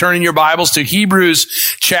Turning your Bibles to Hebrews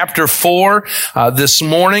chapter 4 this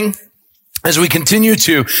morning as we continue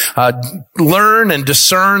to learn and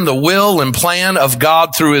discern the will and plan of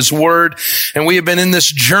God through His Word. And we have been in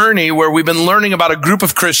this journey where we've been learning about a group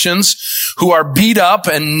of Christians who are beat up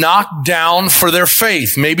and knocked down for their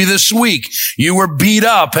faith. Maybe this week you were beat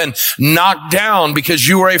up and knocked down because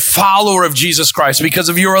you are a follower of Jesus Christ, because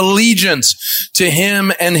of your allegiance to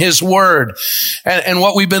Him and His Word. And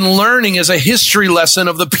what we've been learning is a history lesson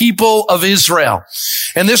of the people of Israel.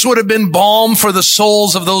 And this would have been balm for the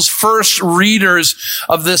souls of those first readers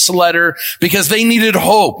of this letter because they needed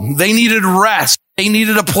hope. They needed rest. They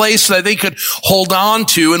needed a place that they could hold on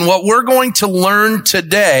to. And what we're going to learn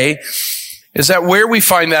today is that where we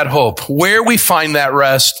find that hope, where we find that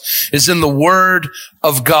rest is in the Word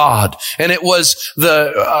of God. And it was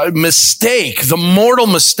the mistake, the mortal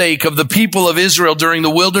mistake of the people of Israel during the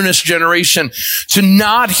wilderness generation to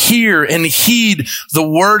not hear and heed the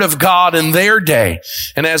Word of God in their day.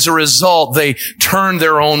 And as a result, they turned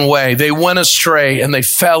their own way. They went astray and they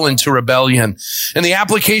fell into rebellion. And the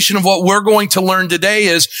application of what we're going to learn today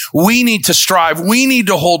is we need to strive. We need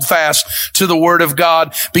to hold fast to the Word of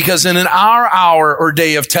God because in our hour or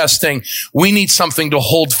day of testing, we need something to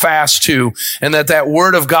hold fast to, and that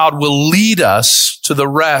Word of God will lead us to the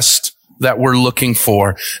rest that we're looking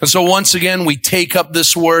for. And so once again, we take up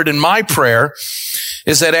this word, and my prayer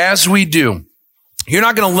is that as we do, you're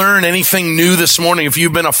not going to learn anything new this morning if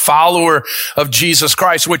you've been a follower of Jesus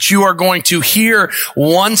Christ. What you are going to hear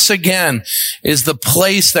once again is the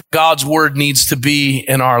place that God's word needs to be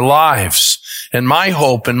in our lives. And my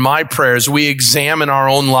hope and my prayer as we examine our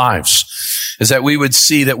own lives is that we would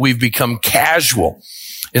see that we've become casual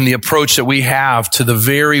in the approach that we have to the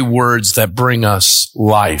very words that bring us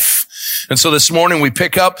life. And so this morning we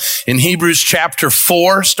pick up in Hebrews chapter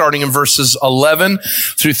 4, starting in verses 11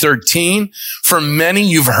 through 13. For many,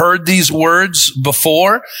 you've heard these words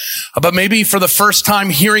before, but maybe for the first time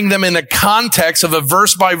hearing them in the context of a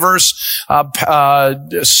verse-by-verse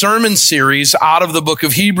sermon series out of the book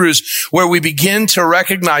of Hebrews, where we begin to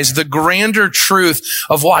recognize the grander truth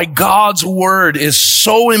of why God's word is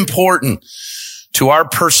so important to our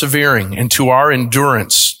persevering and to our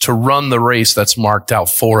endurance to run the race that's marked out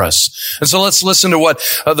for us. And so let's listen to what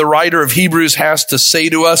the writer of Hebrews has to say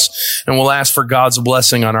to us, and we'll ask for God's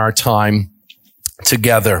blessing on our time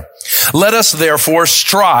together. Let us therefore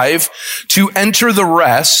strive to enter the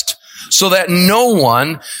rest so that no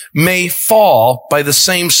one may fall by the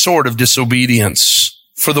same sort of disobedience.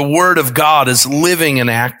 For the word of God is living and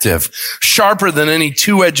active, sharper than any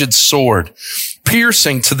two-edged sword,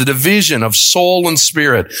 piercing to the division of soul and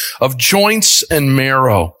spirit, of joints and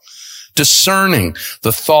marrow, discerning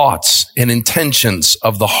the thoughts and intentions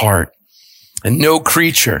of the heart. And no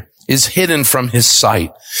creature is hidden from his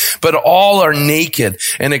sight, but all are naked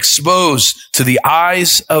and exposed to the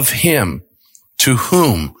eyes of him to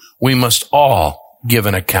whom we must all give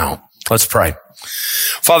an account. Let's pray.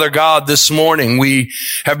 Father God, this morning we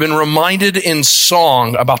have been reminded in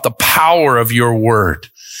song about the power of your word.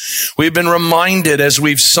 We've been reminded as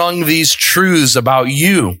we've sung these truths about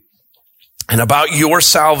you and about your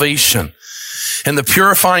salvation and the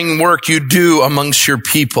purifying work you do amongst your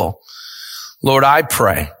people. Lord, I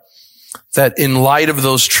pray that in light of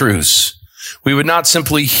those truths, we would not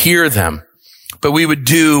simply hear them, but we would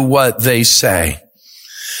do what they say.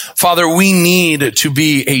 Father, we need to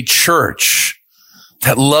be a church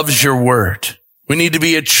that loves your word. We need to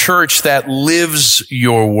be a church that lives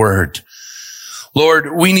your word.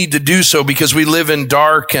 Lord, we need to do so because we live in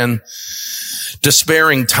dark and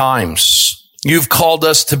despairing times. You've called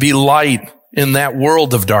us to be light in that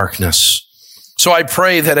world of darkness. So I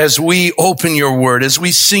pray that as we open your word, as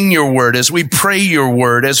we sing your word, as we pray your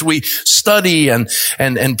word, as we study and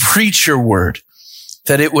preach your word,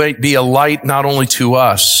 that it might be a light not only to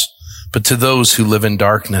us, but to those who live in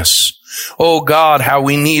darkness. Oh God, how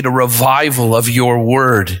we need a revival of your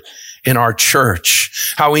word in our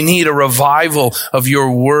church, how we need a revival of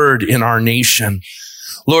your word in our nation.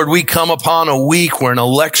 Lord, we come upon a week where an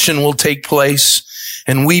election will take place,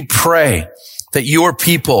 and we pray that your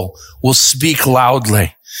people will speak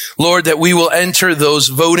loudly. Lord, that we will enter those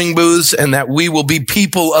voting booths and that we will be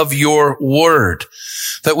people of your word,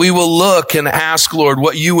 that we will look and ask, Lord,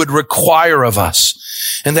 what you would require of us,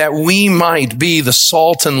 and that we might be the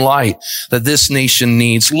salt and light that this nation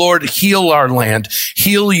needs. Lord, heal our land.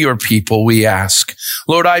 Heal your people, we ask.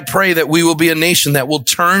 Lord, I pray that we will be a nation that will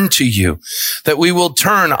turn to you, that we will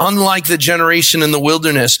turn, unlike the generation in the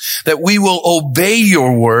wilderness, that we will obey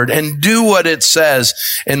your word and do what it says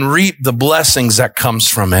and reap the blessings that comes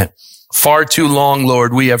from it. Far too long,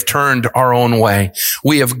 Lord, we have turned our own way.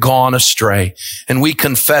 We have gone astray, and we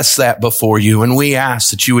confess that before you, and we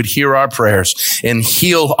ask that you would hear our prayers and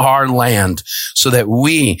heal our land so that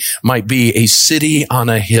we might be a city on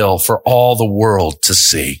a hill for all the world to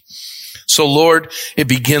see. So, Lord, it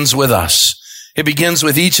begins with us. It begins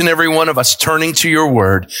with each and every one of us turning to your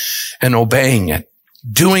word and obeying it,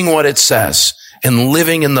 doing what it says, and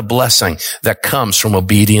living in the blessing that comes from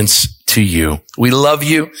obedience to you. We love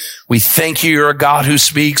you. We thank you. You're a God who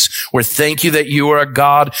speaks. We thank you that you are a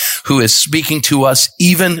God who is speaking to us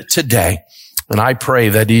even today. And I pray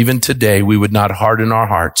that even today we would not harden our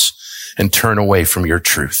hearts and turn away from your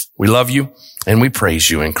truth. We love you and we praise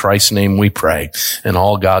you. In Christ's name we pray. And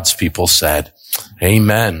all God's people said,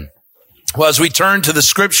 amen. Well, as we turn to the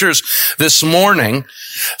scriptures this morning,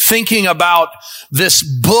 thinking about this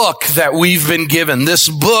book that we've been given, this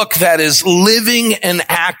book that is living and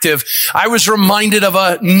active, I was reminded of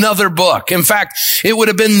another book. In fact, it would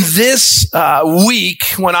have been this week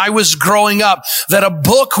when I was growing up that a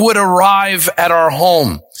book would arrive at our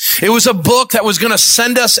home. It was a book that was going to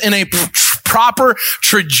send us in a proper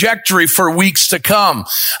trajectory for weeks to come.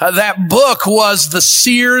 That book was the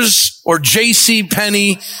Sears or J.C.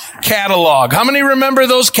 Penney catalog. How many remember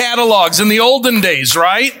those catalogs in the olden days,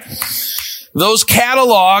 right? Those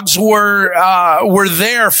catalogs were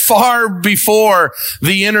there far before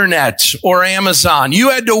the internet or Amazon. You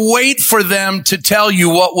had to wait for them to tell you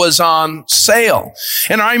what was on sale.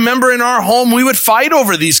 And I remember in our home, we would fight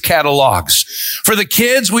over these catalogs. For the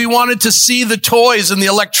kids, we wanted to see the toys and the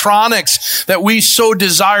electronics that we so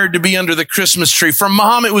desired to be under the Christmas tree. For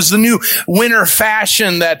Mom, it was the new winter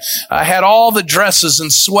fashion that had all the dresses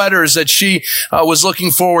and sweaters that she was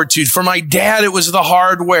looking forward to. For my dad, it was the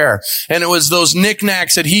hardware, and it was those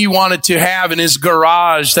knickknacks that he wanted to have in his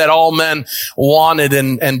garage that all men wanted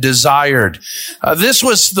and desired. This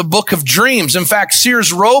was the book of dreams. In fact,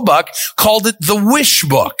 Sears Roebuck called it the wish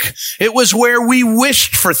book. It was where we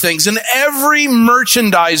wished for things, and every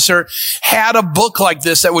merchandiser had a book like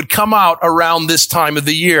this that would come out around this time of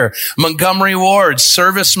the year. Montgomery Ward,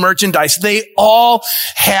 Service Merchandise, they all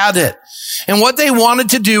had it. And what they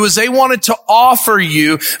wanted to do is they wanted to offer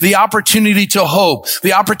you the opportunity to hope,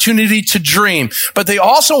 the opportunity to dream. But they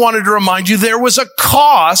also wanted to remind you there was a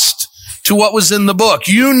cost to what was in the book.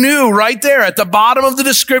 You knew right there at the bottom of the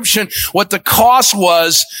description what the cost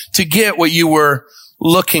was to get what you were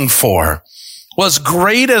looking for. Well, as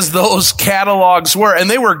great as those catalogs were, and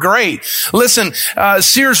they were great. Listen,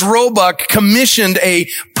 Sears Roebuck commissioned a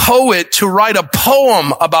poet to write a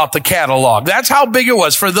poem about the catalog. That's how big it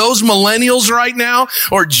was. For those millennials right now,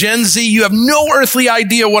 or Gen Z, you have no earthly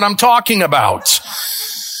idea what I'm talking about.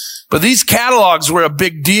 But these catalogs were a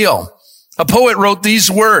big deal. A poet wrote these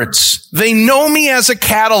words: "They know me as a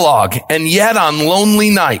catalog, and yet on lonely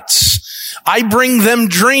nights, I bring them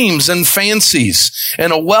dreams and fancies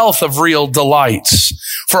and a wealth of real delights.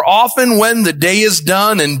 For often when the day is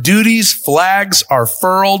done and duty's flags are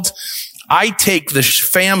furled, I take the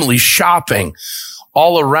family shopping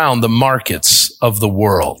all around the markets of the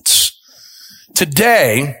world."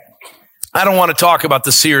 Today, I don't want to talk about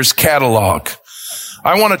the Sears catalog.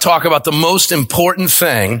 I want to talk about the most important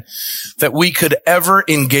thing that we could ever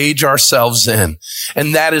engage ourselves in,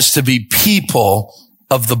 and that is to be people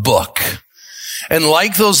of the book. And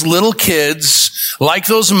like those little kids, like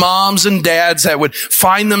those moms and dads that would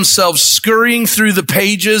find themselves scurrying through the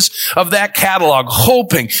pages of that catalog,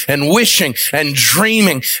 hoping and wishing and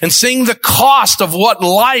dreaming and seeing the cost of what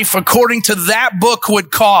life according to that book would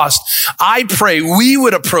cost, I pray we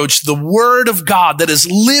would approach the Word of God that is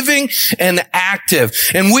living and active,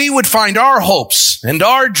 and we would find our hopes and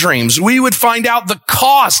our dreams. We would find out the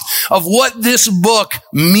cost of what this book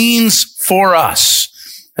means for us,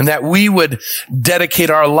 and that we would dedicate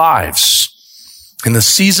our lives in the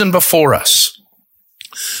season before us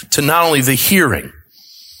to not only the hearing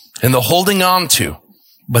and the holding on to,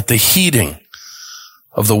 but the heeding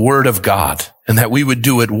of the Word of God, and that we would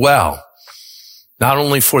do it well, not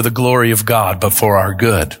only for the glory of God, but for our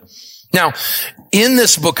good. Now, in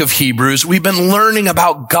this book of Hebrews, we've been learning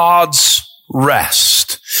about God's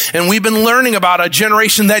rest. And we've been learning about a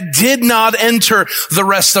generation that did not enter the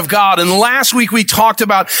rest of God. And last week we talked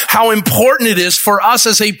about how important it is for us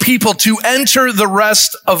as a people to enter the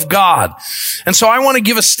rest of God. And so I want to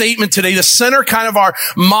give a statement today to center kind of our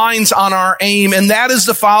minds on our aim. And that is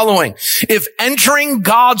the following: if entering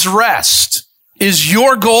God's rest is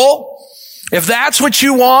your goal, if that's what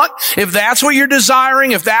you want, if that's what you're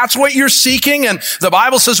desiring, if that's what you're seeking, and the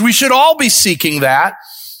Bible says we should all be seeking that,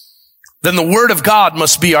 then the Word of God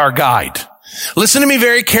must be our guide. Listen to me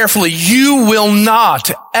very carefully. You will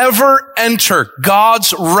not ever enter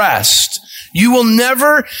God's rest. You will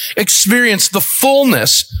never experience the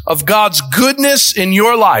fullness of God's goodness in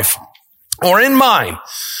your life or in mine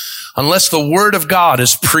unless the Word of God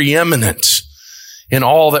is preeminent in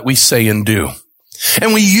all that we say and do.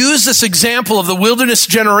 And we use this example of the wilderness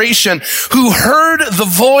generation who heard the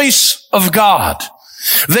voice of God.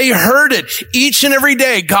 They heard it each and every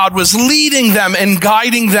day. God was leading them and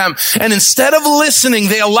guiding them. And instead of listening,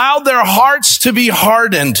 they allowed their hearts to be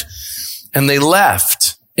hardened and they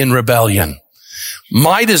left in rebellion.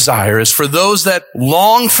 My desire is for those that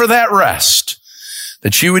long for that rest,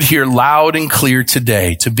 that you would hear loud and clear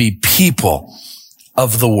today to be people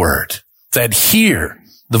of the Word, that hear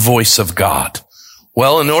the voice of God.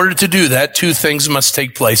 Well, in order to do that, two things must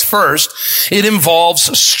take place. First, it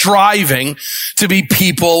involves striving to be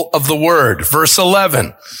people of the Word. Verse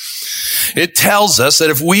 11, it tells us that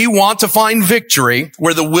if we want to find victory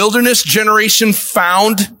where the wilderness generation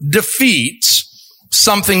found defeat,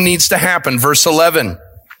 something needs to happen. Verse 11,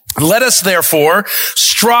 let us therefore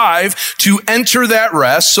strive to enter that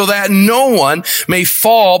rest so that no one may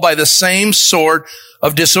fall by the same sort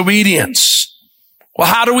of disobedience. Well,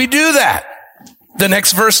 how do we do that? The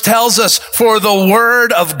next verse tells us, for the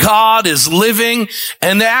Word of God is living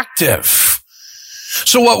and active.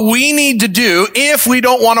 So what we need to do, if we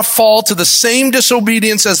don't want to fall to the same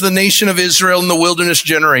disobedience as the nation of Israel in the wilderness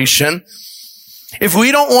generation, if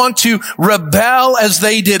we don't want to rebel as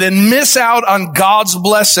they did and miss out on God's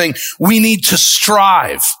blessing, we need to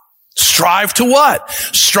strive. Strive to what?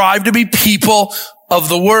 Strive to be people of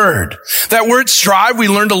the Word. That word strive, we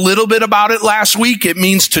learned a little bit about it last week. It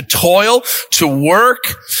means to toil, to work.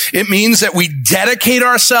 It means that we dedicate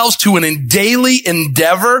ourselves to an daily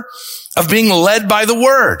endeavor of being led by the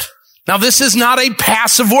Word. Now, this is not a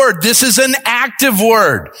passive word. This is an active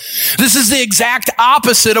word. This is the exact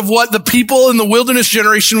opposite of what the people in the wilderness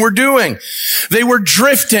generation were doing. They were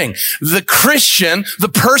drifting. The Christian, the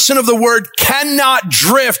person of the Word, cannot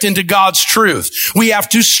drift into God's truth. We have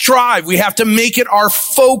to strive. We have to make it our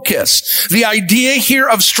focus. The idea here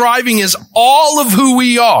of striving is all of who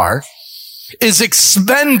we are is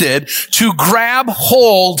expended to grab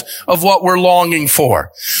hold of what we're longing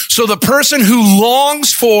for. So the person who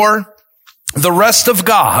longs for the rest of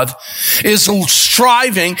God is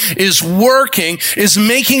striving, is working, is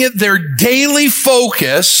making it their daily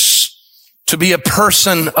focus to be a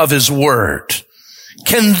person of His Word.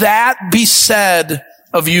 Can that be said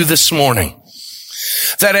of you this morning?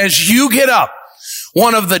 That as you get up,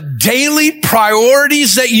 one of the daily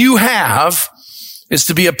priorities that you have is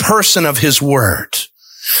to be a person of His Word.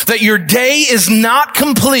 That your day is not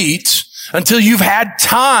complete until you've had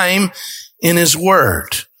time in His Word.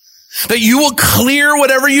 That you will clear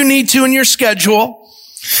whatever you need to in your schedule.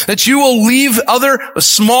 That you will leave other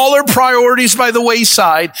smaller priorities by the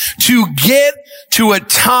wayside to get to a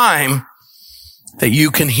time that you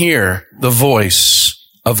can hear the voice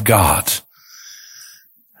of God.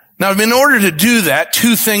 Now, in order to do that,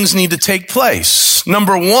 two things need to take place.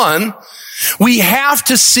 Number one, we have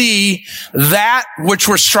to see that which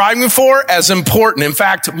we're striving for as important. In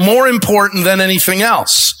fact, more important than anything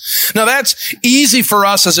else. Now that's easy for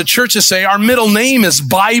us as a church to say. Our middle name is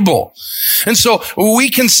Bible. And so we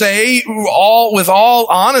can say with all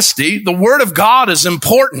honesty, the Word of God is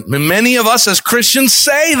important. And many of us as Christians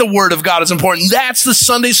say the Word of God is important. That's the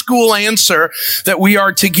Sunday school answer that we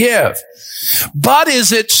are to give. But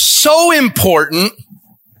is it so important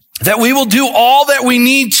that we will do all that we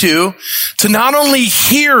need to not only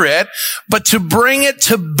hear it, but to bring it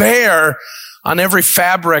to bear on every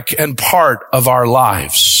fabric and part of our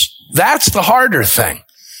lives? That's the harder thing.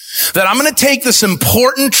 That I'm going to take this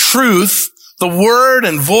important truth, the Word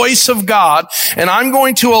and voice of God, and I'm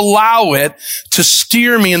going to allow it to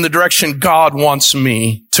steer me in the direction God wants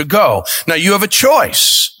me to go. Now, you have a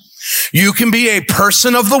choice. You can be a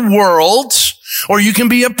person of the world, or you can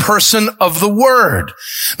be a person of the Word.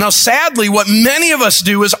 Now, sadly, what many of us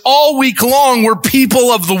do is all week long, we're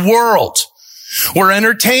people of the world. We're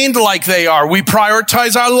entertained like they are. We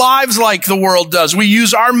prioritize our lives like the world does. We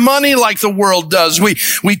use our money like the world does.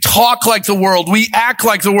 We talk like the world. We act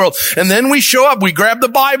like the world. And then we show up. We grab the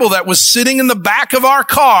Bible that was sitting in the back of our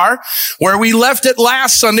car where we left it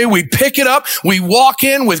last Sunday. We pick it up. We walk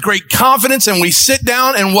in with great confidence and we sit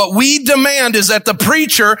down. And what we demand is that the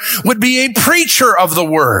preacher would be a preacher of the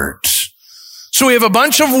Word. So we have a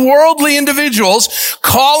bunch of worldly individuals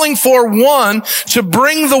calling for one to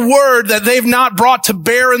bring the Word that they've not brought to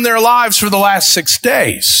bear in their lives for the last 6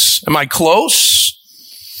 days. Am I close?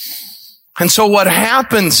 And so what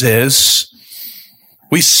happens is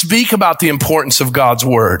we speak about the importance of God's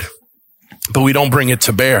Word. but we don't bring it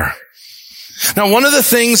to bear. Now, one of the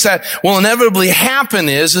things that will inevitably happen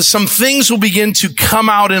is some things will begin to come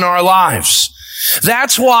out in our lives.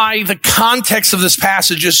 That's why the context of this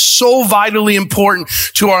passage is so vitally important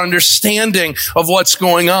to our understanding of what's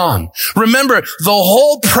going on. Remember, the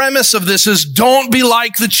whole premise of this is don't be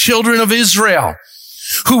like the children of Israel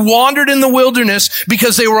who wandered in the wilderness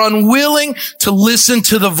because they were unwilling to listen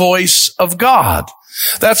to the voice of God.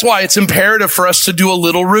 That's why it's imperative for us to do a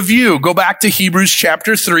little review. Go back to Hebrews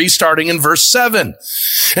chapter 3, starting in verse 7.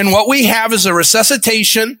 And what we have is a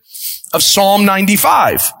resuscitation of Psalm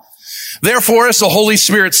 95. Therefore, as the Holy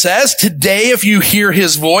Spirit says, today if you hear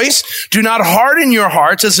his voice, do not harden your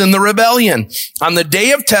hearts as in the rebellion, on the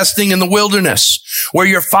day of testing in the wilderness, where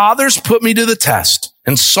your fathers put me to the test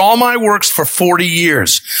and saw my works for 40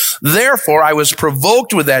 years. Therefore, I was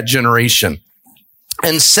provoked with that generation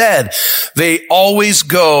and said, they always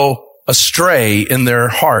go astray in their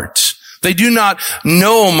heart. They do not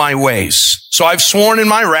know my ways. So I've sworn in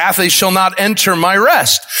my wrath, they shall not enter my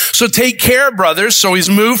rest. So take care, brothers. So he's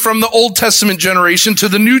moved from the Old Testament generation to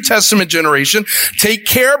the New Testament generation. Take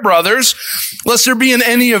care, brothers, lest there be in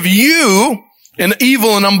any of you an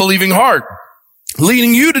evil and unbelieving heart,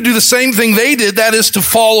 leading you to do the same thing they did, that is to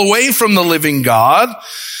fall away from the living God.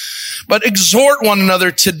 But exhort one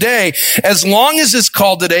another today, as long as it's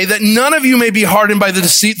called today, that none of you may be hardened by the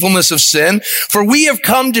deceitfulness of sin. For we have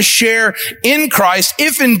come to share in Christ,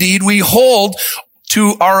 if indeed we hold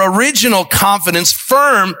to our original confidence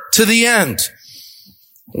firm to the end.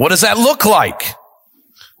 What does that look like?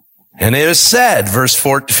 And it is said, verse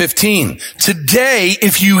 15, today,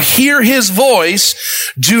 if you hear his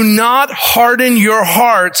voice, do not harden your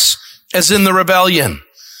hearts as in the rebellion.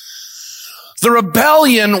 The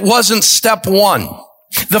rebellion wasn't step one.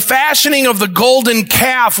 The fashioning of the golden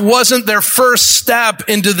calf wasn't their first step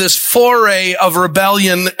into this foray of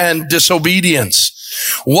rebellion and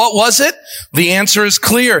disobedience. What was it? The answer is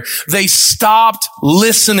clear. They stopped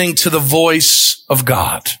listening to the voice of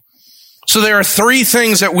God. So there are three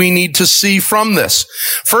things that we need to see from this.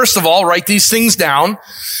 First of all, write these things down.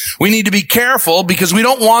 We need to be careful because we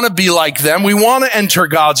don't want to be like them. We want to enter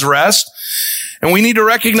God's rest. And we need to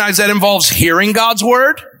recognize that involves hearing God's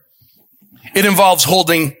word. It involves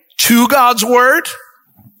holding to God's word.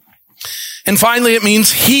 And finally, it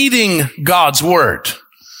means heeding God's word.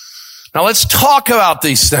 Now let's talk about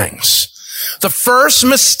these things. The first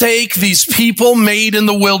mistake these people made in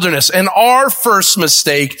the wilderness, and our first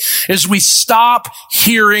mistake, is we stop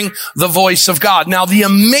hearing the voice of God. Now the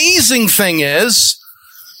amazing thing is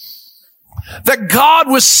that God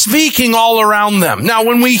was speaking all around them. Now,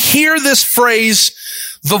 when we hear this phrase,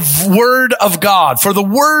 the word of God, for the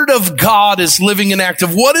word of God is living and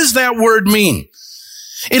active, what does that word mean?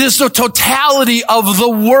 It is the totality of the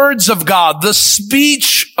words of God, the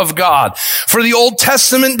speech of God. For the Old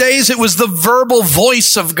Testament days, it was the verbal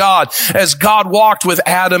voice of God as God walked with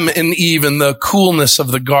Adam and Eve in the coolness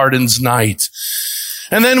of the garden's night.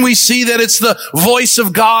 And then we see that it's the voice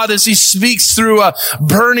of God as he speaks through a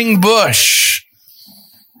burning bush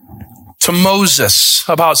to Moses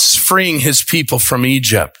about freeing his people from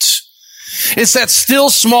Egypt. It's that still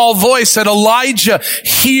small voice that Elijah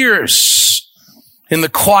hears in the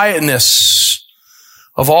quietness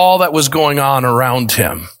of all that was going on around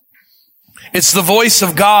him. It's the voice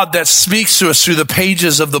of God that speaks to us through the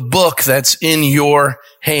pages of the book that's in your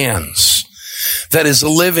hands, that is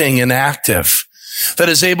living and active, that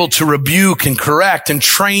is able to rebuke and correct and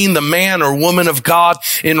train the man or woman of God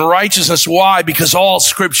in righteousness. Why? Because all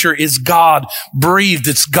scripture is God breathed.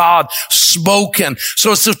 It's God spoken.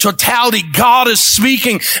 So it's the totality. God is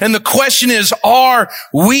speaking. And the question is, are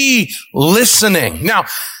we listening? Now,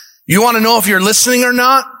 you want to know if you're listening or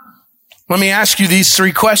not? Let me ask you these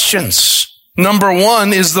three questions. Number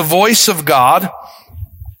one, is the voice of God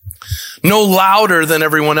no louder than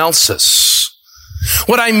everyone else's?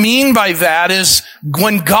 What I mean by that is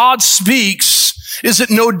when God speaks, is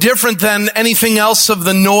it no different than anything else of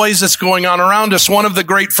the noise that's going on around us? One of the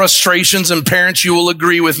great frustrations, and parents, you will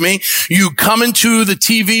agree with me, you come into the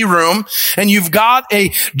TV room and you've got a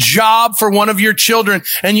job for one of your children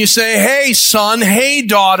and you say, hey son, hey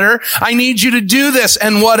daughter, I need you to do this.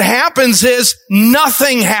 And what happens is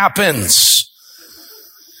nothing happens.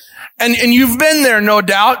 And you've been there, no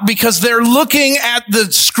doubt, because they're looking at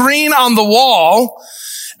the screen on the wall,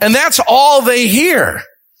 and that's all they hear.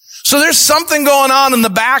 So there's something going on in the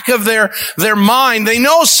back of their mind. They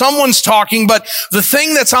know someone's talking, but the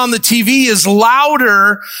thing that's on the TV is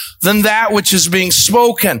louder than that which is being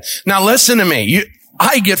spoken. Now listen to me.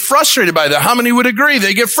 I get frustrated by that. How many would agree?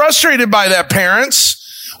 They get frustrated by that,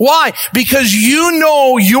 parents. Why? Because you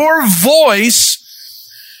know your voice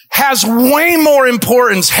has way more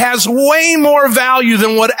importance, has way more value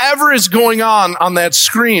than whatever is going on that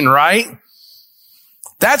screen, right?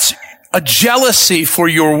 That's a jealousy for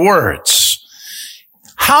your words.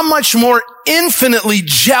 How much more infinitely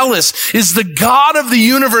jealous is the God of the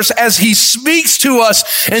universe as he speaks to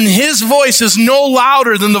us and his voice is no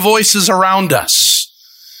louder than the voices around us.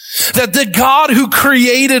 That the God who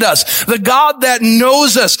created us, the God that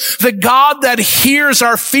knows us, the God that hears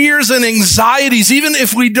our fears and anxieties, even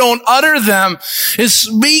if we don't utter them, is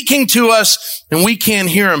speaking to us and we can't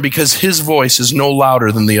hear him because his voice is no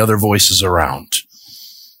louder than the other voices around.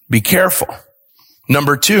 Be careful.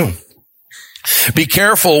 Number 2, be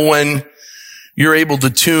careful when you're able to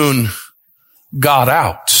tune God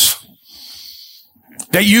out.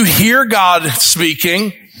 That you hear God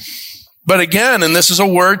speaking, but again, and this is a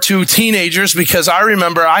word to teenagers because I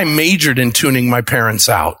remember I majored in tuning my parents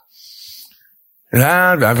out.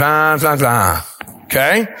 Okay?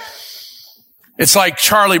 It's like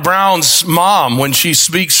Charlie Brown's mom when she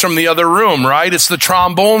speaks from the other room, right? It's the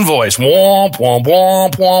trombone voice. Womp, womp,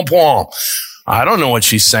 womp, womp, womp. I don't know what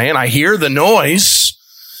she's saying. I hear the noise.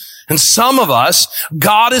 And some of us,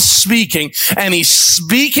 God is speaking, and he's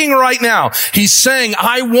speaking right now. He's saying,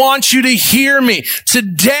 I want you to hear me.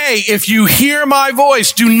 Today, if you hear my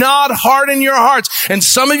voice, do not harden your hearts. And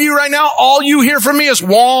some of you right now, all you hear from me is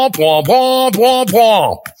womp, womp, womp, womp,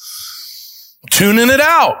 womp. Tuning it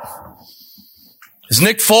out. Is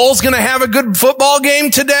Nick Foles going to have a good football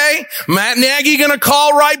game today? Matt Nagy going to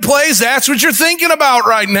call right plays? That's what you're thinking about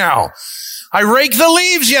right now. I raked the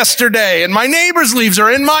leaves yesterday, and my neighbor's leaves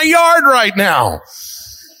are in my yard right now.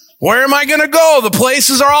 Where am I going to go? The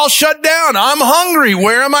places are all shut down. I'm hungry.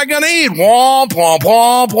 Where am I going to eat? Womp, womp,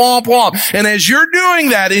 womp, womp, womp. And as you're doing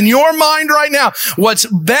that in your mind right now, what's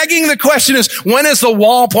begging the question is, when is the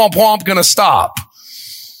womp, womp, womp going to stop?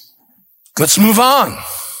 Let's move on.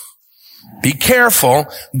 Be careful.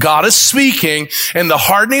 God is speaking, and the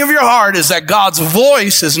hardening of your heart is that God's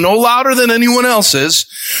voice is no louder than anyone else's.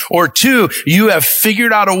 Or 2, you have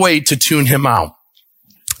figured out a way to tune him out.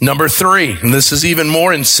 Number 3, and this is even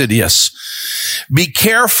more insidious. Be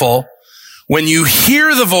careful when you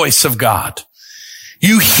hear the voice of God.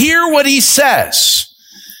 You hear what he says.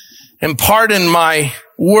 And pardon my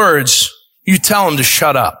words, you tell him to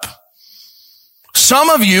shut up. Some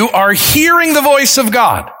of you are hearing the voice of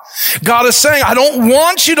God. God is saying, I don't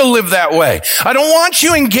want you to live that way. I don't want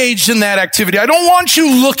you engaged in that activity. I don't want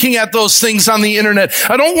you looking at those things on the internet.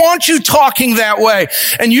 I don't want you talking that way.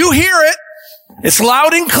 And you hear it. It's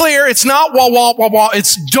loud and clear. It's not wah, wah, wah, wah.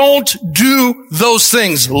 It's don't do those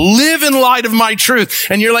things. Live in light of my truth.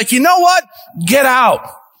 And you're like, you know what? Get out.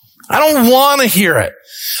 I don't want to hear it.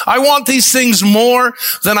 I want these things more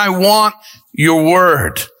than I want your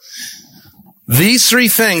word. These 3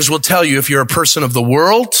 things will tell you if you're a person of the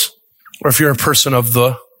world or if you're a person of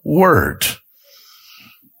the word.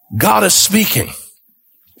 God is speaking.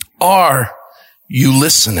 Are you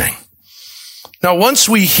listening? Now, once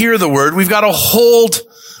we hear the word, we've got to hold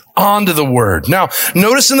on to the word. Now,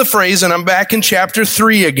 notice in the phrase, and I'm back in chapter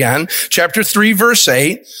 3 again, chapter 3, verse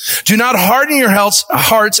 8, do not harden your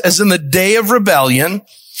hearts as in the day of rebellion,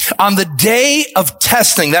 on the day of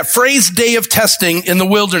testing. That phrase, day of testing in the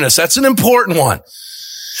wilderness, that's an important one.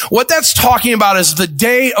 What that's talking about is the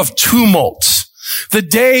day of tumult, the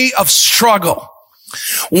day of struggle.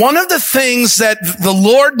 One of the things that the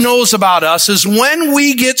Lord knows about us is when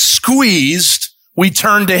we get squeezed, we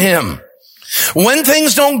turn to him. When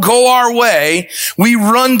things don't go our way, we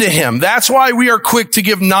run to him. That's why we are quick to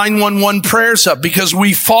give 911 prayers up, because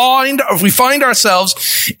we find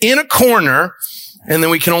ourselves in a corner and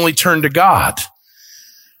then we can only turn to God.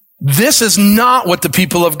 This is not what the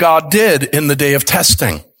people of God did in the day of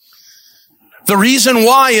testing. The reason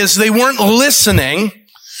why is they weren't listening,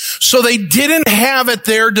 so they didn't have at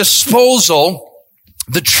their disposal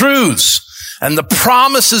the truths and the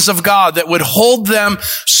promises of God that would hold them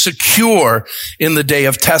secure in the day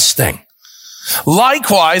of testing.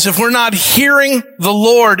 Likewise, if we're not hearing the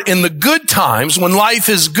Lord in the good times, when life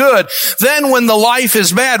is good, then when the life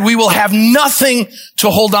is bad, we will have nothing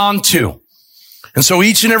to hold on to. And so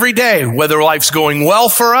each and every day, whether life's going well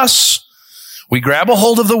for us, we grab a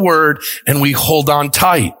hold of the word and we hold on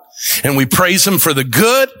tight. And we praise him for the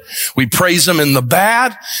good, we praise him in the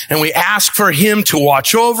bad, and we ask for him to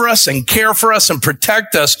watch over us and care for us and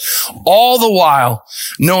protect us, all the while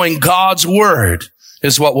knowing God's word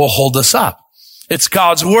is what will hold us up. It's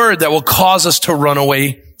God's word that will cause us to run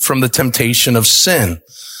away from the temptation of sin.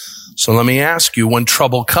 So let me ask you, when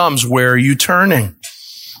trouble comes, where are you turning?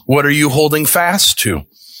 What are you holding fast to?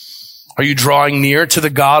 Are you drawing near to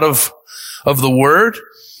the God of the word?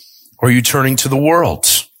 Or are you turning to the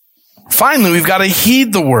world? Finally, we've got to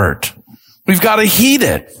heed the word. We've got to heed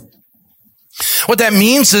it. What that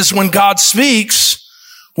means is when God speaks,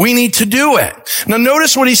 we need to do it. Now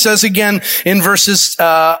notice what he says again in verse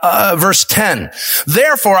 10.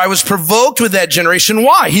 Therefore, I was provoked with that generation.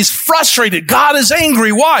 Why? He's frustrated. God is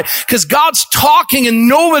angry. Why? Because God's talking and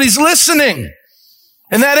nobody's listening.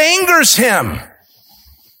 And that angers him.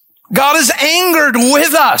 God is angered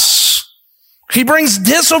with us. He brings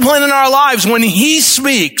discipline in our lives when he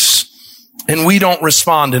speaks and we don't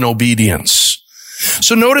respond in obedience.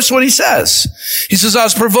 So notice what he says. He says, I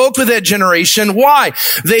was provoked with that generation. Why?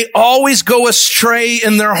 They always go astray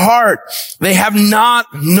in their heart. They have not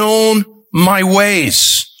known my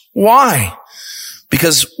ways. Why?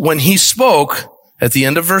 Because when he spoke at the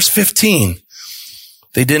end of verse 15,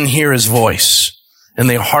 they didn't hear his voice and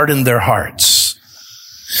they hardened their hearts.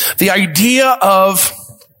 The idea of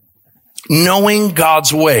knowing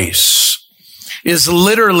God's ways is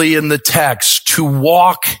literally in the text to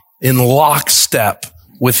walk in lockstep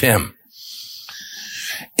with him.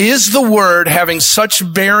 Is the word having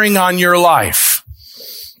such bearing on your life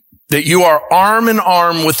that you are arm in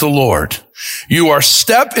arm with the Lord? You are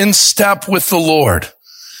step in step with the Lord.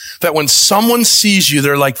 That when someone sees you,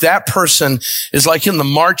 they're like, that person is like in the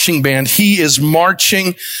marching band. He is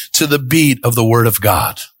marching to the beat of the word of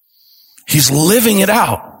God. He's living it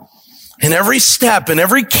out. In every step, in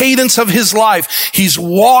every cadence of his life, he's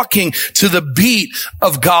walking to the beat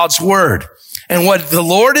of God's word. And what the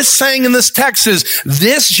Lord is saying in this text is,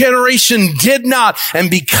 this generation did not,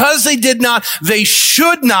 and because they did not, they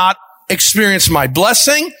should not experience my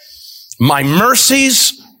blessing, my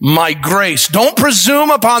mercies, my grace. Don't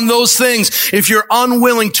presume upon those things if you're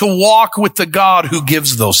unwilling to walk with the God who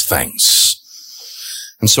gives those things.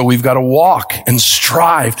 And so we've got to walk and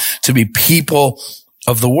strive to be people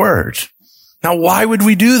of the word. Now, why would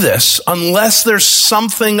we do this? Unless there's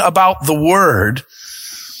something about the word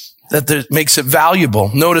that makes it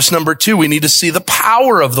valuable. Notice number 2, we need to see the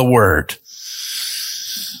power of the word.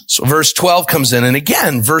 So verse 12 comes in, and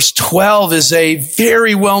again, verse 12 is a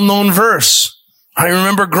very well-known verse. I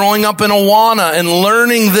remember growing up in Awana and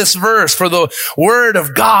learning this verse, for the word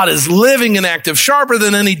of God is living and active, sharper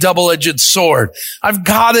than any double-edged sword. I've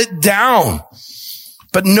got it down.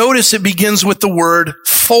 But notice it begins with the word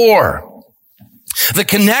for. The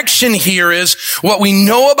connection here is what we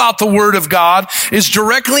know about the word of God is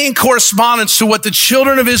directly in correspondence to what the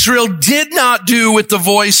children of Israel did not do with the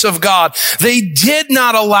voice of God. They did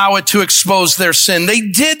not allow it to expose their sin. They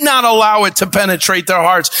did not allow it to penetrate their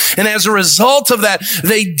hearts. And as a result of that,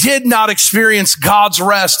 they did not experience God's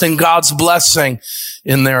rest and God's blessing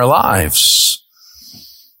in their lives.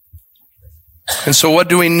 And so what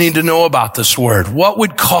do we need to know about this word? What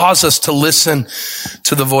would cause us to listen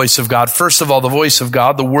to the voice of God? First of all, the voice of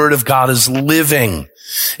God, the word of God is living.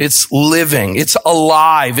 It's living. It's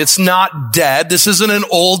alive. It's not dead. This isn't an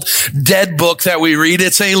old dead book that we read.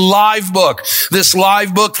 It's a live book. This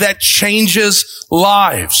live book that changes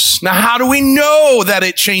lives. Now, how do we know that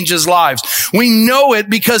it changes lives? We know it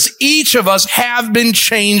because each of us have been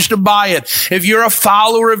changed by it. If you're a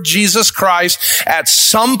follower of Jesus Christ, at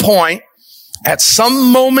some point, at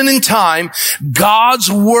some moment in time,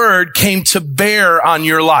 God's word came to bear on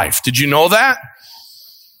your life. Did you know that?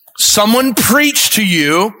 Someone preached to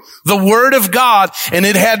you the word of God and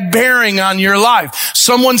it had bearing on your life.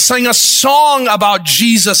 Someone sang a song about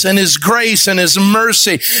Jesus and his grace and his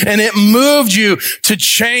mercy, and it moved you to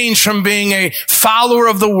change from being a follower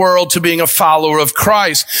of the world to being a follower of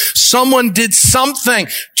Christ. Someone did something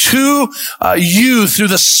to you through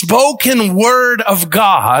the spoken word of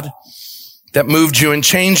God that moved you and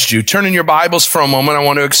changed you. Turn in your Bibles for a moment. I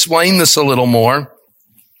want to explain this a little more,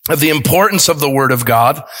 of the importance of the Word of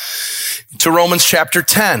God, to Romans chapter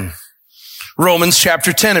 10. Romans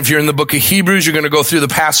chapter 10. If you're in the book of Hebrews, you're going to go through the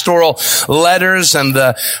pastoral letters and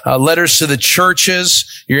the letters to the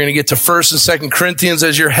churches. You're going to get to 1st and 2nd Corinthians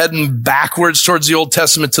as you're heading backwards towards the Old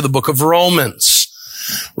Testament to the book of Romans.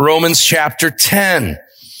 Romans chapter 10.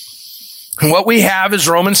 And what we have is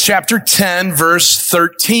Romans chapter 10, verse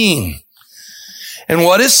 13. And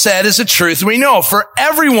what is said is a truth we know. For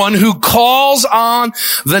everyone who calls on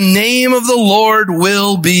the name of the Lord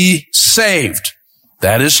will be saved.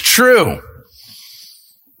 That is true.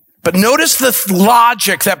 But notice the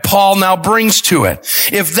logic that Paul now brings to it.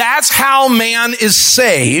 If that's how man is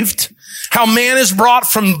saved, how man is brought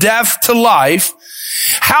from death to life,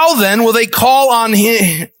 how then will they call on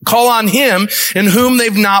him in whom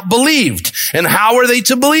they've not believed? And how are they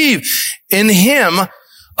to believe? In him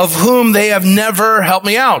of whom they have never, help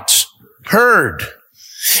me out, heard.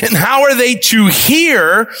 And how are they to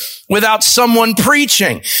hear without someone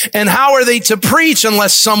preaching? And how are they to preach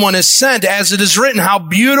unless someone is sent? As it is written, how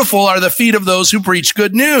beautiful are the feet of those who preach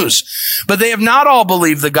good news. But they have not all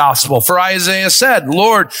believed the gospel. For Isaiah said,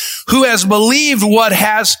 Lord, who has believed what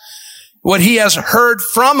he has heard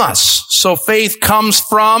from us? So faith comes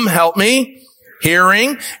from, help me,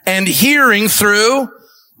 hearing, and hearing through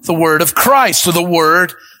the word of Christ, through the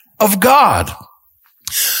word of God.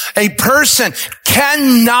 A person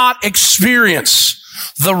cannot experience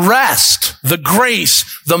the rest, the grace,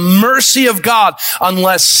 the mercy of God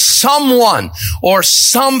unless someone or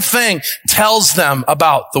something tells them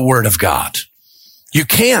about the word of God. You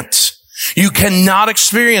can't. You cannot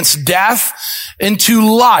experience death into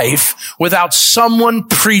life without someone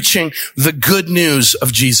preaching the good news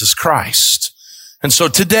of Jesus Christ. And so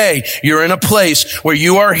today, you're in a place where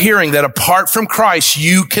you are hearing that apart from Christ,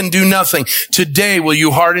 you can do nothing. Today, will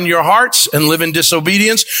you harden your hearts and live in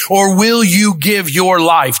disobedience, or will you give your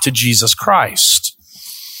life to Jesus Christ?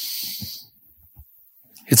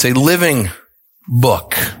 It's a living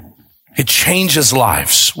book. It changes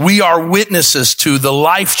lives. We are witnesses to the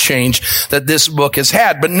life change that this book has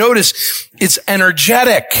had. But notice, it's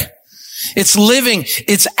energetic. It's living.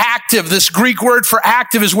 It's active. This Greek word for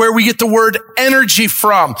active is where we get the word energy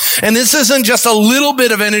from. And this isn't just a little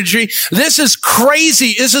bit of energy. This is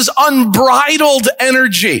crazy. This is unbridled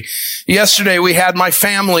energy. Yesterday, we had my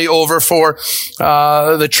family over for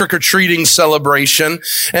the trick-or-treating celebration.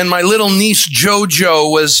 And my little niece,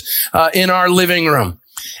 JoJo, was in our living room.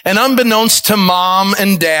 And unbeknownst to mom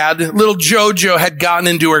and dad, little JoJo had gotten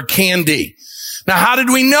into her candy. Now, how did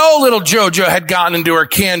we know little JoJo had gotten into her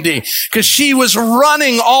candy? Because she was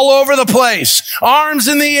running all over the place, arms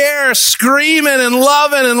in the air, screaming and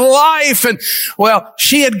loving and life. And, well,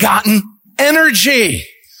 she had gotten energy.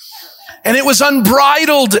 And it was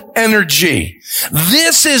unbridled energy.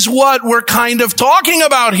 This is what we're kind of talking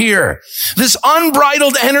about here. This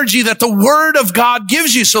unbridled energy that the Word of God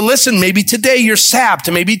gives you. So listen, maybe today you're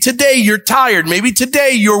sapped. Maybe today you're tired. Maybe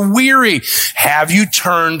today you're weary. Have you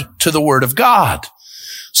turned to the Word of God?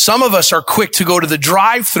 Some of us are quick to go to the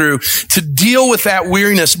drive-thru to deal with that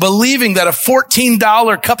weariness, believing that a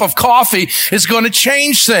 $14 cup of coffee is going to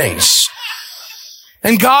change things.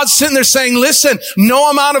 And God's sitting there saying, listen, no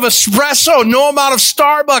amount of espresso, no amount of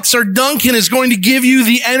Starbucks or Dunkin' is going to give you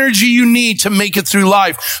the energy you need to make it through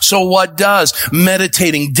life. So what does?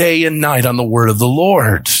 Meditating day and night on the word of the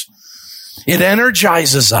Lord. It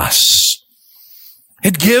energizes us.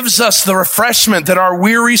 It gives us the refreshment that our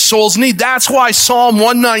weary souls need. That's why Psalm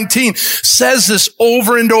 119 says this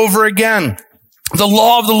over and over again. The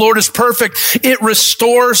law of the Lord is perfect. It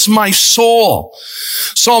restores my soul.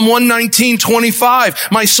 Psalm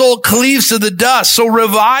 119:25. My soul cleaves to the dust, so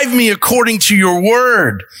revive me according to your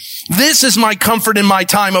word. This is my comfort in my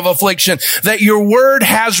time of affliction, that your word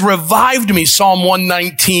has revived me. Psalm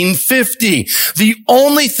 119:50. The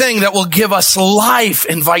only thing that will give us life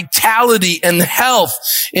and vitality and health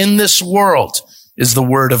in this world is the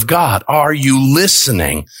word of God. Are you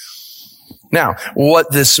listening? Now,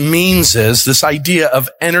 what this means is this idea of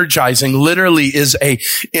energizing literally is a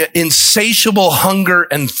insatiable hunger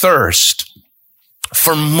and thirst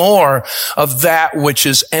for more of that which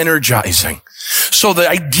is energizing. So the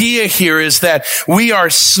idea here is that we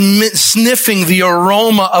are sniffing the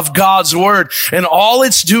aroma of God's word, and all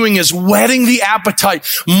it's doing is whetting the appetite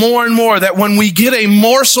more and more, that when we get a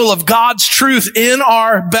morsel of God's truth in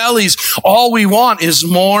our bellies, all we want is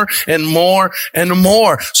more and more and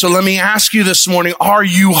more. So let me ask you this morning, are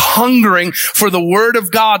you hungering for the word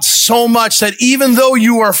of God so much that even though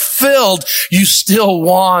you are filled, you still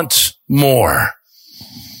want more?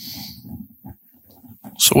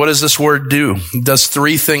 So what does this word do? It does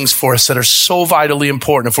three things for us that are so vitally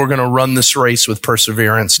important if we're going to run this race with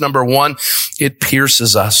perseverance. Number one, it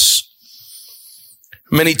pierces us.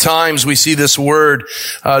 Many times we see this word,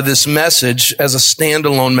 this message as a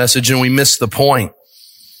standalone message, and we miss the point.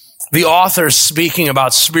 The author is speaking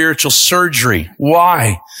about spiritual surgery.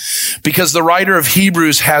 Why? Because the writer of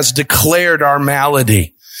Hebrews has declared our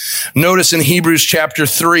malady. Notice in Hebrews chapter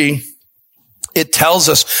 3, it tells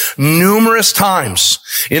us numerous times.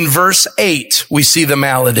 In verse 8, we see the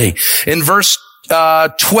malady. In verse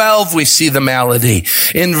 12, we see the malady.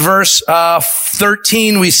 In verse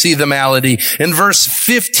 13, we see the malady. In verse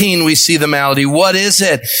 15, we see the malady. What is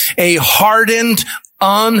it? A hardened,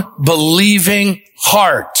 unbelieving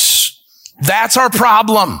heart. That's our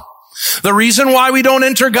problem. The reason why we don't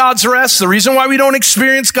enter God's rest, the reason why we don't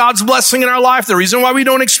experience God's blessing in our life, the reason why we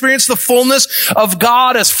don't experience the fullness of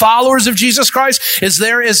God as followers of Jesus Christ is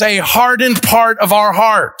there is a hardened part of our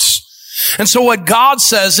hearts. And so what God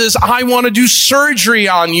says is, I want to do surgery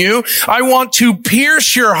on you. I want to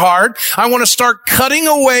pierce your heart. I want to start cutting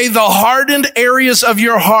away the hardened areas of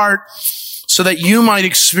your heart so that you might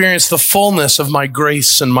experience the fullness of my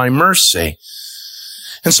grace and my mercy.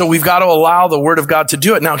 And so we've got to allow the Word of God to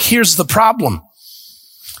do it. Now, here's the problem.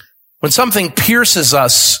 When something pierces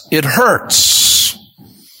us, it hurts.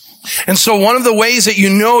 And so one of the ways that you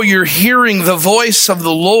know you're hearing the voice of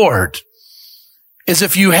the Lord is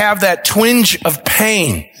if you have that twinge of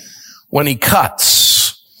pain when he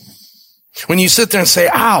cuts. When you sit there and say,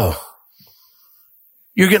 ow,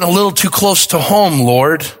 you're getting a little too close to home,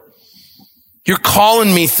 Lord. You're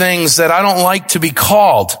calling me things that I don't like to be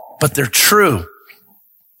called, but they're true.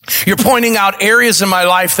 You're pointing out areas in my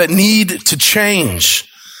life that need to change.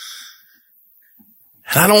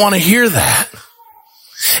 And I don't want to hear that.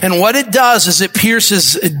 And what it does is it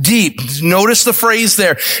pierces deep. Notice the phrase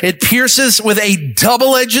there. It pierces with a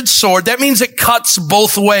double-edged sword. That means it cuts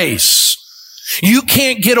both ways. You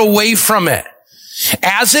can't get away from it.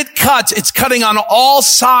 As it cuts, it's cutting on all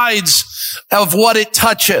sides of what it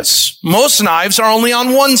touches. Most knives are only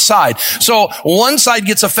on one side. So one side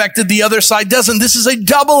gets affected, the other side doesn't. This is a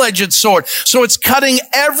double-edged sword. So it's cutting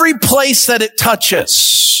every place that it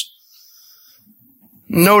touches.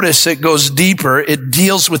 Notice it goes deeper. It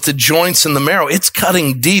deals with the joints and the marrow. It's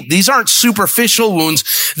cutting deep. These aren't superficial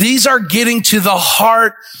wounds. These are getting to the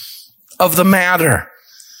heart of the matter.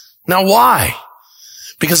 Now, why?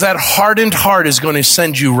 Because that hardened heart is going to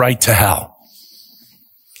send you right to hell.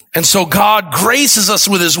 And so God graces us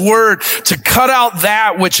with his word to cut out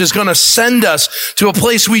that which is going to send us to a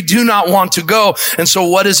place we do not want to go. And so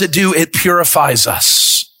what does it do? It purifies us.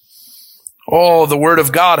 Oh, the word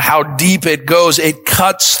of God, how deep it goes. It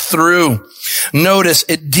cuts through. Notice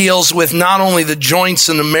it deals with not only the joints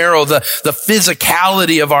and the marrow, the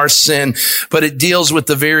physicality of our sin, but it deals with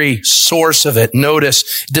the very source of it.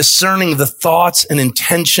 Notice discerning the thoughts and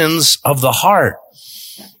intentions of the heart.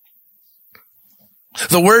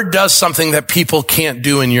 The word does something that people can't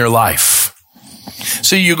do in your life.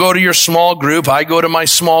 So you go to your small group. I go to my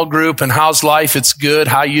small group, and how's life? It's good.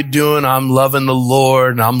 How you doing? I'm loving the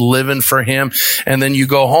Lord and I'm living for him. And then you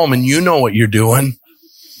go home and you know what you're doing.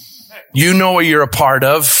 You know what you're a part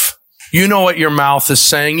of. You know what your mouth is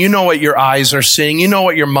saying. You know what your eyes are seeing. You know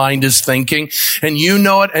what your mind is thinking. And you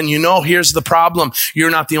know it. And you know, here's the problem.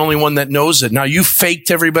 You're not the only one that knows it. Now, you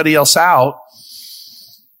faked everybody else out,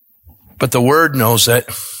 but the word knows it.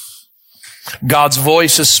 God's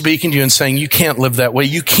voice is speaking to you and saying, you can't live that way.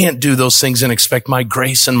 You can't do those things and expect my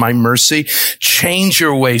grace and my mercy. Change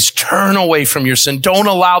your ways. Turn away from your sin. Don't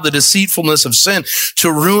allow the deceitfulness of sin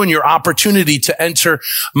to ruin your opportunity to enter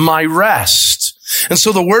my rest. And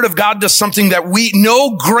so the word of God does something that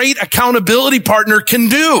no great accountability partner can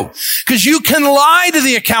do, because you can lie to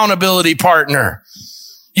the accountability partner.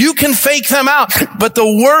 You can fake them out, but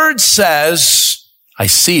the word says, I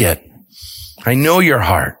see it. I know your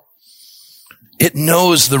heart. It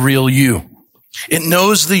knows the real you. It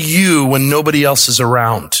knows the you when nobody else is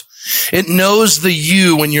around. It knows the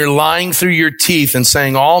you when you're lying through your teeth and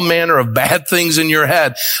saying all manner of bad things in your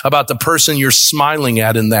head about the person you're smiling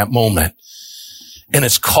at in that moment. And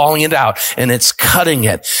it's calling it out, and it's cutting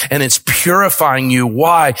it, and it's purifying you.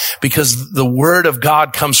 Why? Because the word of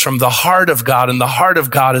God comes from the heart of God, and the heart of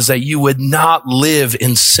God is that you would not live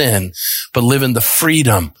in sin, but live in the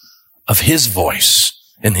freedom of his voice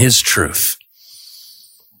and his truth.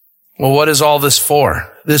 Well, what is all this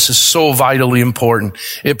for? This is so vitally important.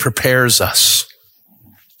 It prepares us.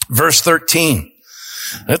 Verse 13.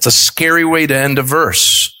 That's a scary way to end a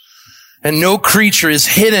verse. And no creature is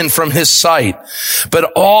hidden from his sight,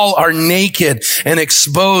 but all are naked and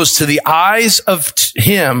exposed to the eyes of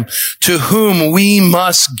him to whom we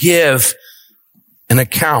must give an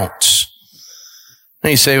account. And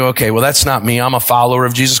you say, okay, well, that's not me. I'm a follower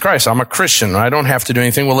of Jesus Christ. I'm a Christian. I don't have to do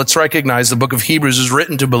anything. Well, let's recognize the book of Hebrews is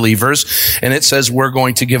written to believers, and it says we're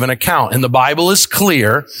going to give an account. And the Bible is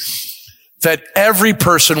clear that every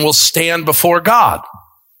person will stand before God.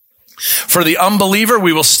 For the unbeliever,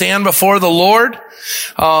 we will stand before the Lord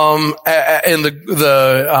in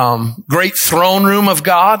the great throne room of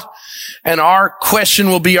God, and our question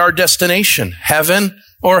will be our destination, heaven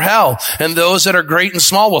or hell. And those that are great and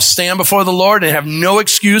small will stand before the Lord and have no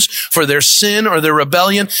excuse for their sin or their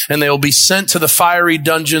rebellion, and they will be sent to the fiery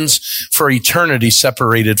dungeons for eternity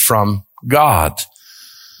separated from God.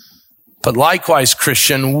 But likewise,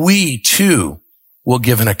 Christian, we too will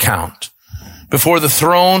give an account before the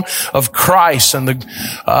throne of Christ, and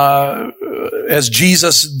as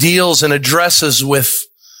Jesus deals and addresses with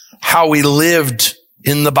how we lived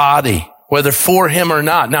in the body, whether for him or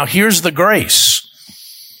not. Now, here's the grace.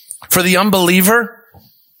 For the unbeliever,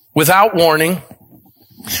 without warning,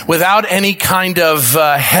 without any kind of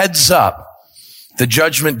heads up, the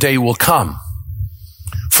judgment day will come.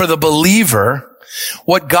 For the believer,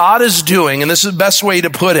 what God is doing, and this is the best way to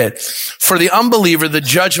put it, for the unbeliever, the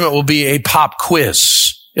judgment will be a pop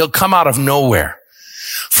quiz. It'll come out of nowhere.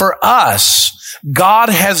 For us, God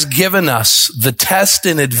has given us the test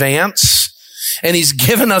in advance, and he's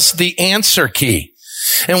given us the answer key.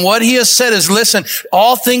 And what he has said is, listen,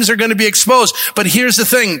 all things are going to be exposed. But here's the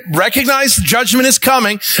thing. Recognize judgment is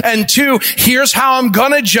coming. And 2, here's how I'm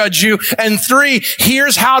going to judge you. And 3,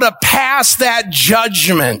 here's how to pass that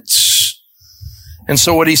judgment. And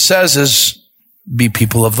so what he says is, be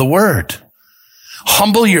people of the word.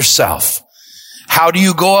 Humble yourself. How do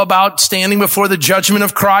you go about standing before the judgment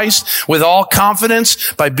of Christ? With all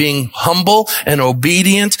confidence, by being humble and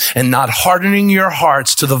obedient and not hardening your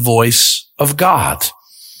hearts to the voice of God.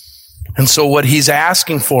 And so what he's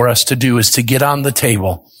asking for us to do is to get on the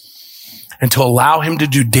table and to allow him to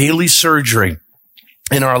do daily surgery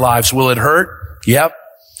in our lives. Will it hurt? Yep.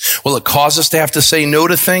 Will it cause us to have to say no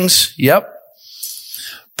to things? Yep.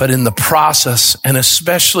 But in the process, and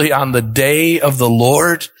especially on the day of the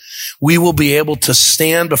Lord, we will be able to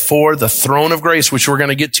stand before the throne of grace, which we're going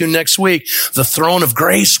to get to next week, the throne of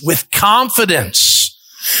grace with confidence.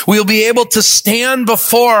 We'll be able to stand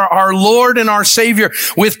before our Lord and our Savior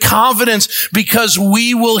with confidence because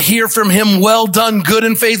we will hear from him, well done, good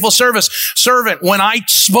and faithful servant. When I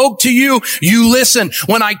spoke to you, you listened.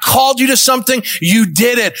 When I called you to something, you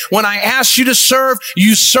did it. When I asked you to serve,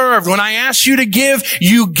 you served. When I asked you to give,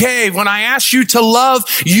 you gave. When I asked you to love,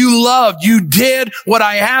 you loved. You did what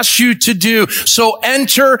I asked you to do. So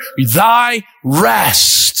enter thy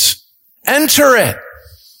rest. Enter it.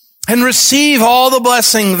 And receive all the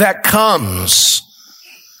blessing that comes.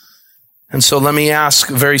 And so let me ask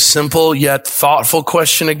a very simple yet thoughtful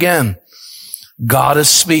question again. God is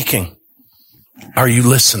speaking. Are you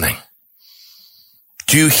listening?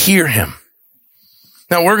 Do you hear him?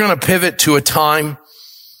 Now we're going to pivot to a time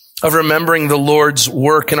of remembering the Lord's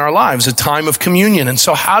work in our lives, a time of communion. And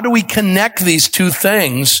so how do we connect these two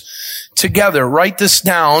things together? Write this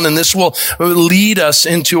down, and this will lead us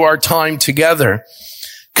into our time together.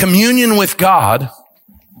 Communion with God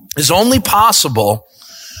is only possible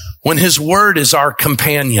when his word is our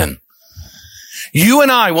companion. You and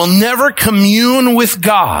I will never commune with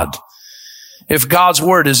God if God's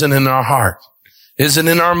word isn't in our heart, isn't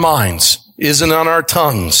in our minds, isn't on our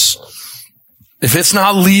tongues. If it's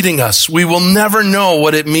not leading us, we will never know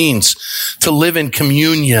what it means to live in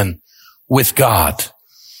communion with God.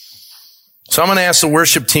 So I'm going to ask the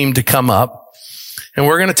worship team to come up. And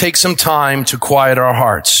we're going to take some time to quiet our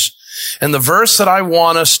hearts. And the verse that I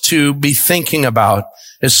want us to be thinking about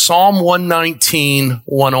is Psalm 119,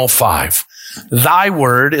 105. Thy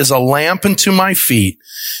word is a lamp unto my feet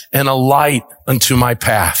and a light unto my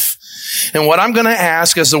path. And what I'm going to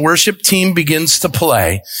ask as the worship team begins to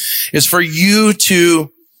play is for you to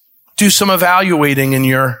do some evaluating in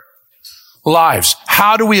your lives.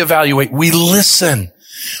 How do we evaluate? We listen.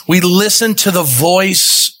 We listen to the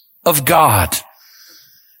voice of God.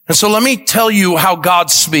 And so let me tell you how God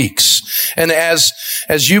speaks. And as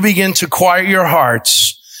you begin to quiet your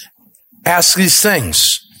hearts, ask these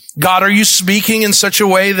things. God, are you speaking in such a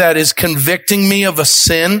way that is convicting me of a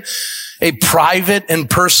sin, a private and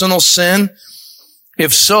personal sin?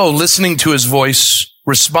 If so, listening to his voice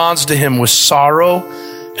responds to him with sorrow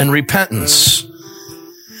and repentance.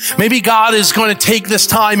 Maybe God is going to take this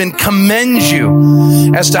time and commend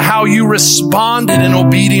you as to how you responded in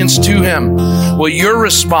obedience to him. Well, your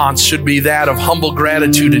response should be that of humble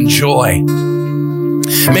gratitude and joy.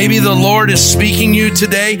 Maybe the Lord is speaking you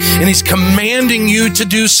today and he's commanding you to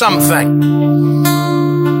do something.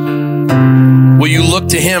 Will you look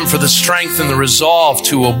to him for the strength and the resolve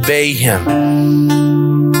to obey him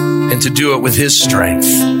and to do it with his strength?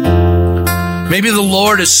 Maybe the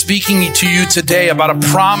Lord is speaking to you today about a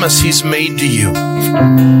promise he's made to you.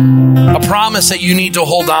 A promise that you need to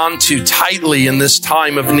hold on to tightly in this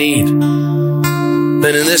time of need.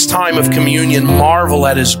 Then in this time of communion, marvel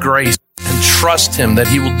at his grace and trust him that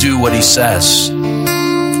he will do what he says.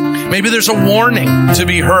 Maybe there's a warning to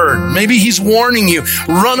be heard. Maybe he's warning you,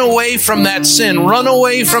 run away from that sin, run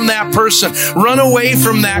away from that person, run away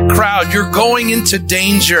from that crowd. You're going into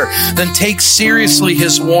danger. Then take seriously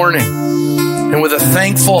his warning. And with a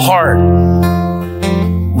thankful heart,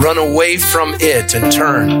 run away from it and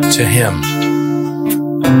turn to him.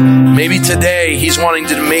 Maybe today he's wanting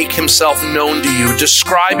to make himself known to you,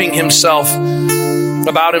 describing himself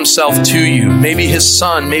about himself to you. Maybe his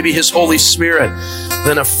Son, maybe his Holy Spirit.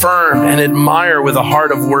 then affirm and admire with a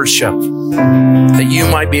heart of worship, that you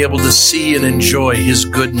might be able to see and enjoy his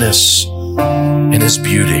goodness and his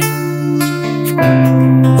beauty.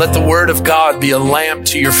 Let the word of God be a lamp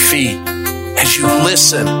to your feet as you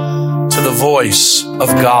listen to the voice of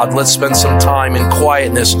God. Let's spend some time in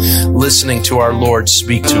quietness listening to our Lord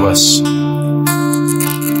speak to us.